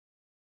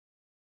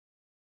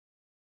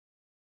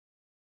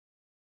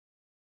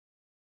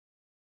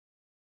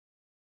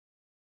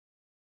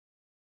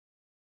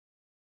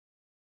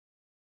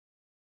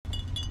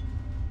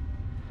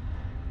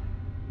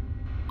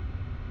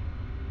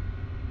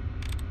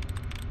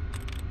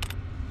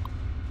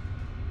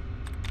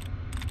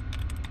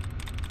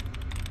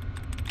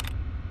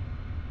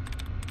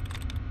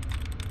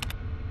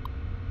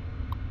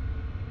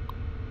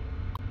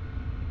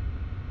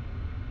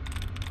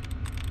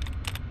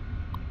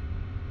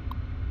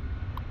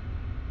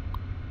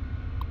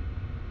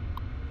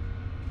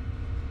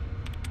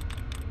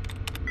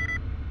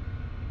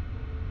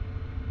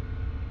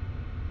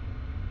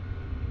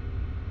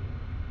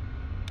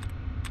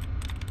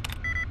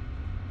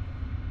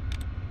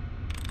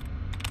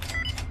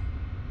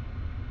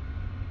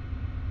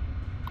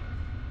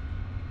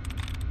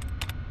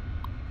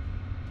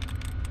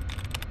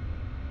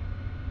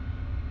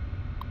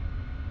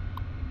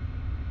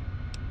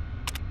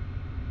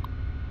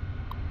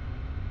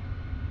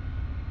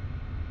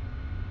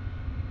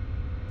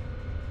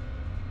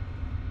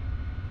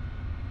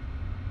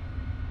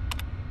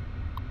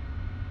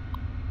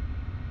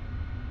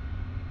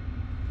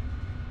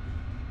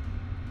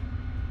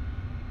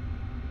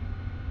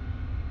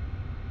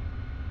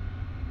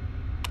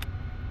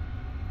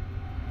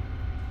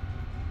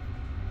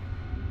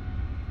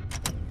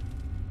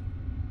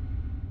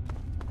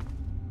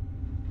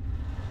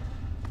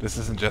This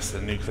isn't just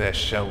a nuclear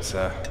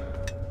shelter.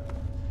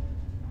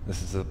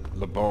 This is a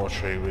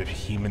laboratory with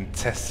human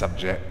test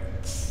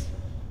subjects.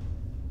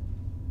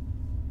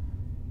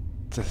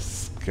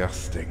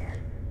 Disgusting.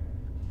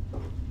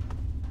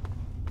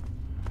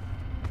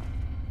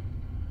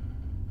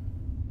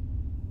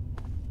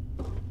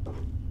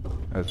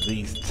 As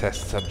these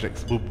test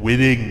subjects were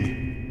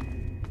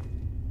winning.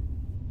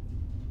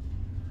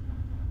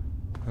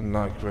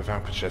 Unlike with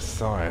aperture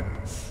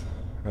science,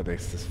 at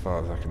least as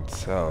far as I can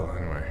tell,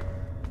 anyway.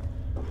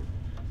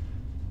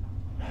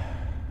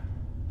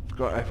 We've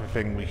got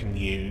everything we can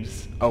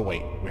use. Oh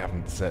wait, we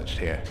haven't searched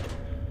here.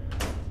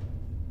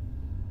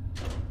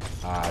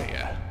 Ah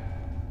yeah,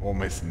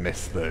 almost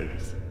missed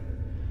those.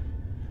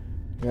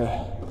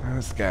 Yeah,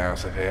 let's get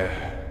out of here.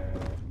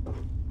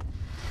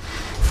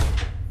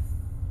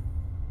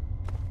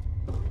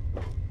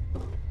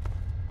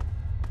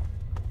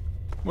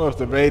 Well, if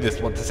the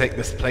raiders want to take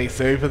this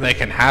place over, they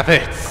can have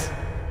it!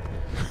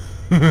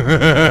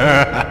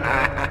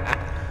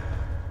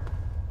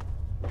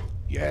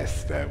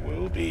 Yes, there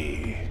will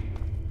be.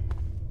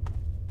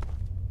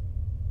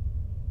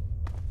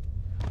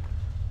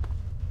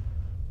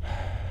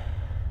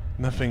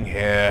 Nothing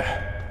here.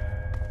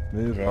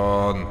 Move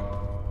on.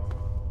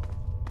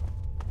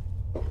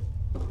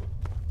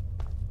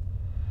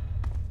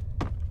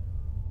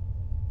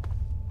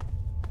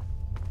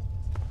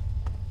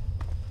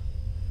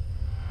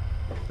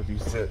 Have you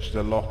searched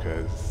the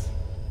lockers?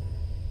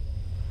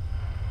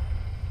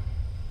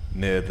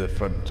 Near the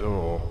front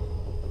door.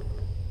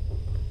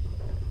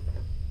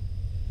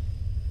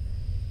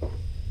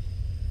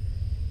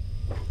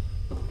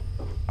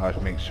 I'd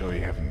make sure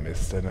you haven't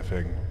missed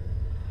anything.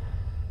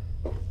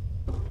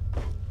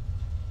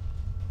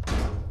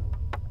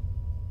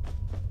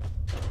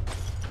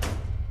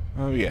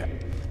 Oh yeah,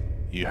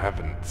 you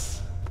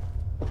haven't.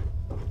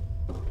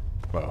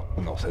 Well,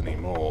 not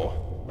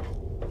anymore.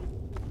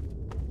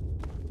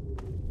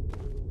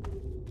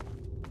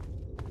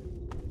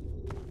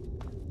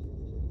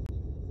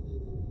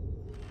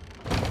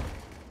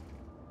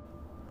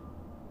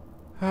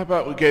 How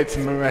about we go to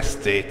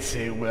Moresti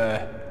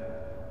to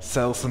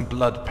sell some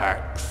blood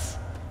packs?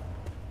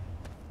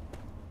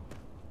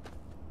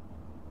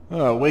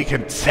 Oh, we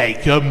can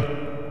take them!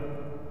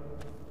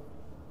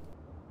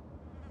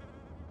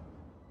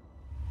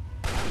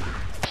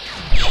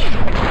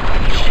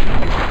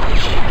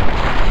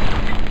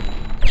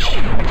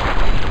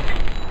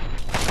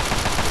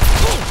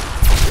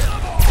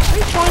 Are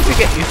you trying to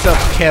get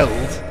yourself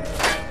killed?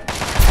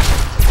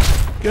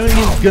 Going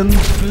in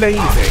guns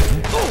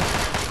blazing?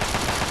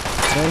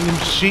 Letting him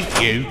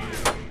shoot you?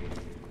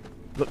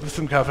 Look for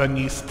some kind of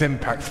new stim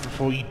packs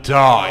before you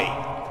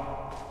die.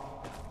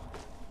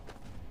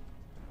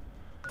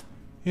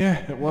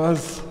 Yeah, it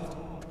was.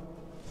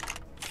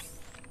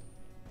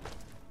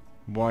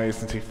 Why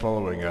isn't he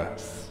following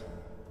us?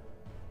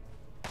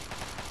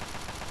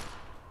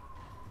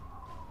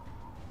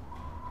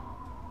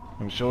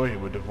 I'm sure he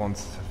would have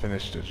wanted to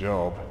finish the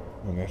job,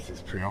 unless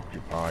he's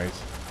preoccupied.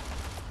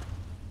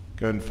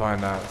 Go and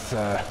find out,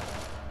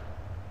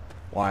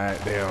 why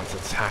they aren't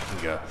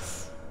attacking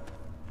us.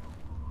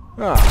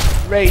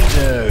 Ah,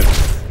 raiders!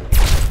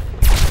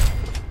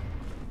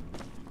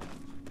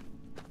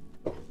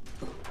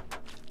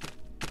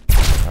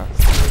 That's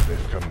good,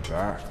 they've come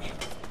back.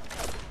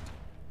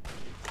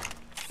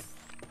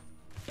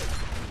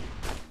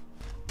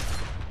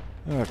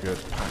 Oh good,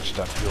 patched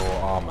up your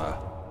armor.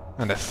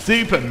 And a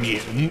super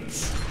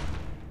mutant?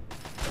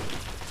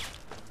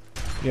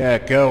 Yeah,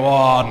 go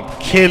on,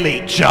 kill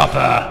each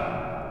other!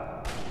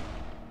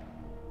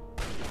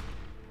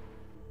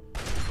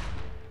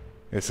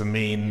 It's a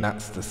mean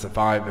that's the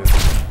survivors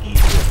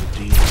easier to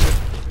deal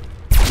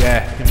with.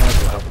 Yeah, you might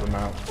as well help them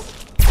out.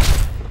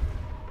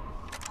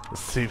 The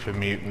super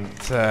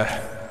mutant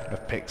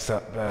picks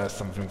up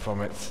something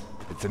from it.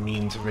 It's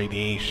immune to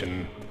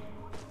radiation.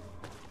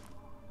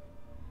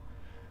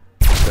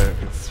 So it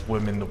can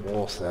swim in the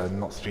water and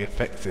not be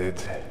affected.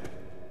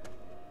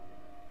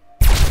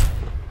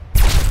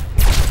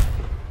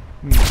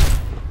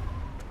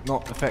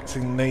 Not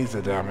affecting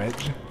laser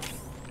damage.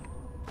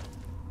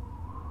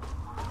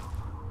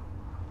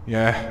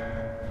 Yeah.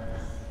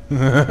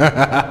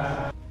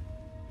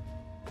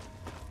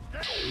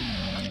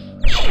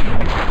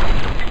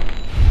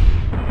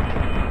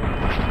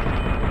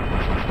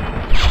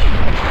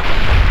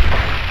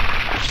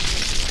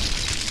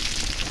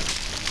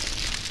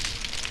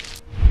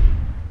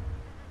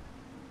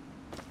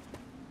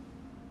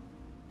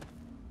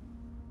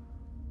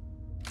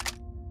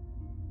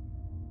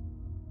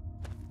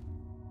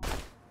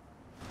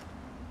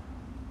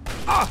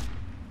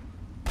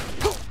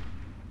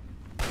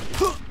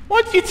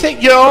 Why did you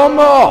take your arm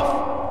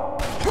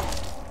off?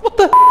 What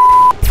the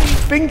are you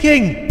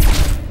thinking?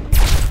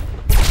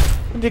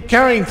 And you're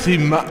carrying too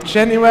much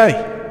anyway.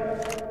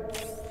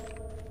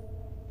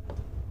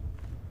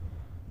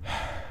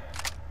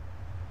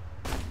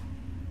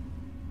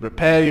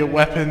 Repair your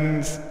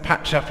weapons,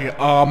 patch up your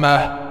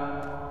armor.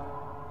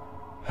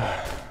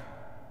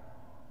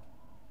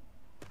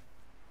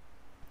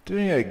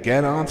 Doing it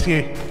again, aren't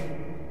you?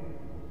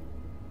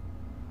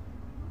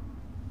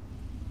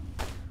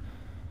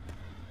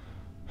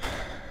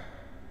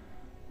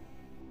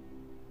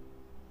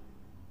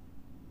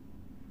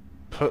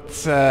 Put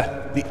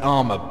the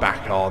armor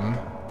back on.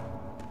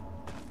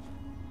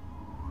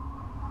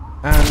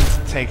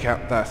 And take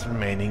out that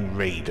remaining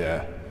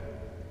raider.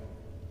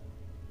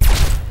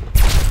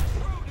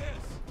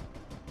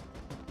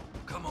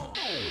 Come on.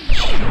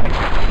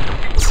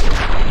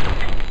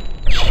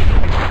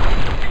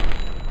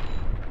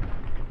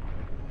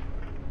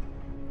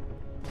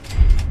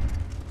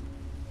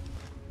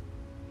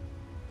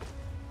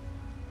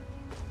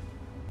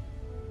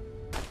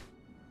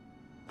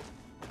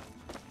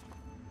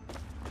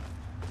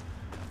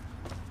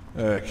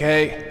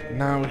 Okay,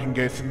 now we can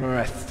go to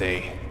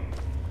Moresti.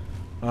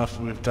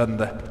 After we've done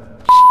the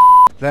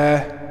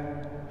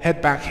there,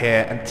 head back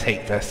here and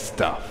take their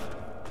stuff.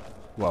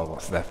 Well,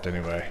 what's left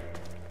anyway.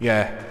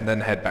 Yeah, and then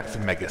head back to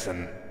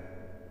Megason.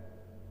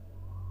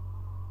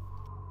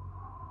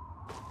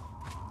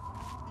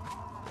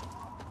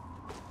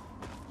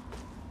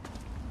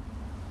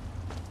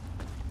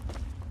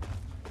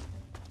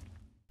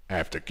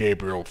 After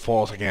Gabriel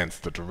fought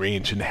against the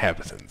deranged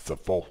inhabitants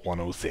of Vault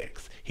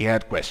 106, he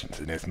had questions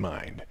in his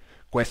mind.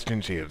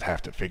 Questions he'd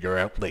have to figure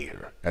out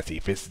later, as he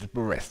visited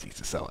Moresti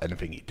to sell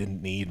anything he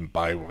didn't need and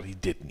buy what he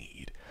did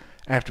need.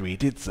 After he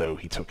did so,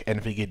 he took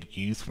anything he'd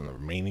used from the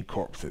remaining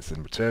corpses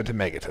and returned to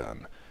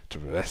Megaton to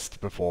rest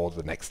before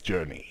the next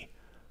journey,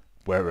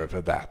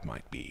 wherever that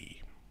might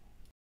be.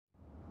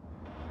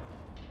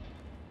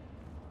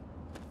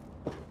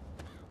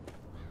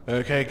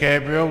 Okay,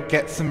 Gabriel,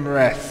 get some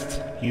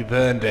rest. You've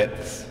earned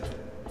it.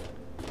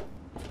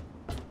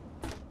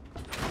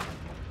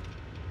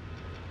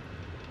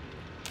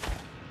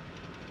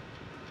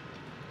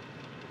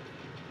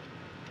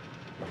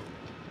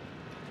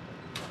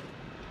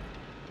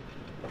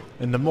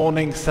 In the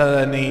morning, sell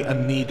any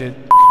unneeded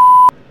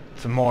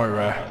to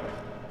Moira.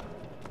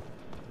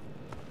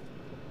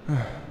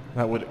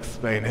 That would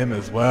explain him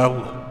as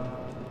well.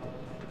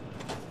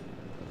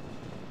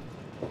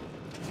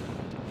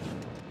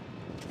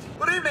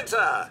 Good evening,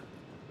 sir.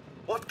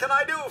 What can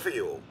I do for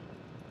you?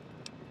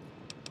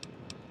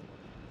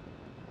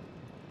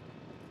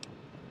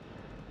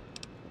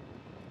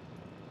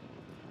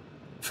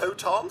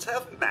 Photons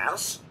have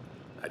mass?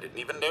 I didn't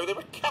even know they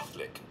were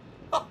Catholic.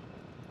 Huh.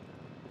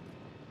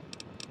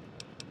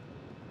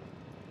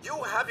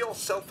 You have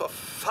yourself a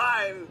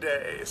fine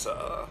day,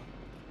 sir.